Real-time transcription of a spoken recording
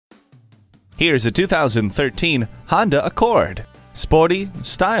Here's a 2013 Honda Accord. Sporty,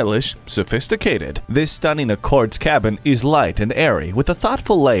 stylish, sophisticated. This stunning Accord's cabin is light and airy with a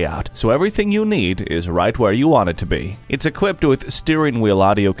thoughtful layout, so everything you need is right where you want it to be. It's equipped with steering wheel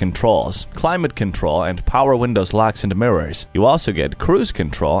audio controls, climate control, and power windows, locks, and mirrors. You also get cruise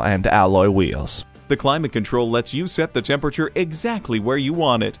control and alloy wheels. The climate control lets you set the temperature exactly where you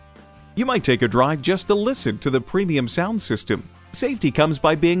want it. You might take a drive just to listen to the premium sound system. Safety comes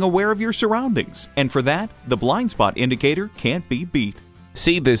by being aware of your surroundings, and for that, the blind spot indicator can't be beat.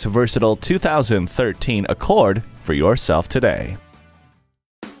 See this versatile 2013 Accord for yourself today.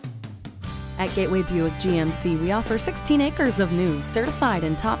 At Gateway Buick GMC, we offer 16 acres of new, certified,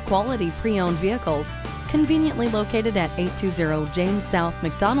 and top-quality pre-owned vehicles, conveniently located at 820 James South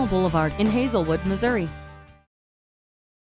McDonnell Boulevard in Hazelwood, Missouri.